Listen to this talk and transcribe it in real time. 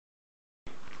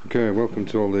Okay, welcome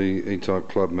to all the E-Type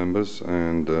Club members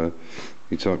and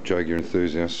E-Type Jaguar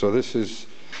enthusiasts. So this is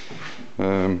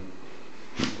the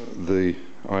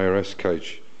IRS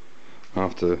cage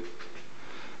after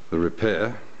the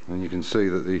repair, and you can see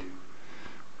that the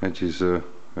edges are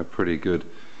pretty good.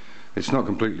 It's not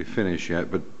completely finished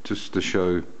yet, but just to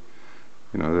show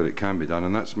that it can be done,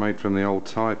 and that's made from the old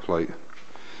tie plate.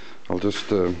 I'll just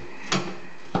turn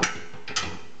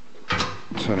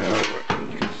it over.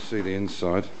 You can see the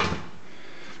inside.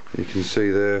 You can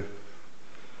see there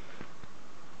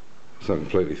it's not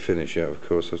completely finished yet, of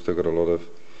course. I've still got a lot of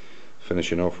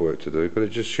finishing off work to do, but it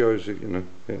just shows that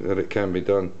that it can be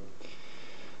done.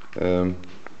 And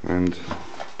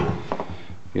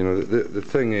the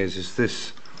thing is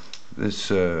this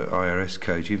IRS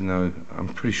cage, even though I'm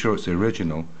pretty sure it's the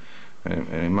original, and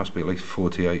it must be at least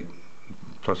 48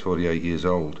 years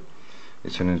old,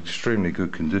 it's in extremely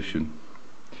good condition.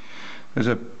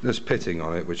 There's pitting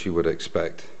on it, which you would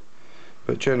expect,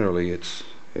 but generally it's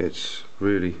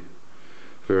really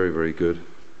very good.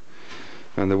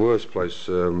 And the worst place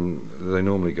they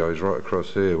normally go is right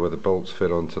across here, where the bolts fit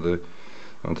onto the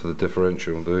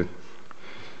differential.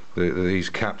 These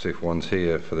captive ones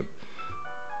here for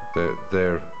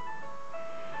they're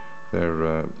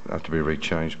have to be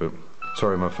rechanged. But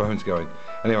sorry, my phone's going.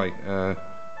 Anyway,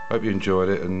 hope you enjoyed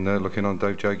it, and looking on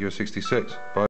Dave Jaguar 66. Bye.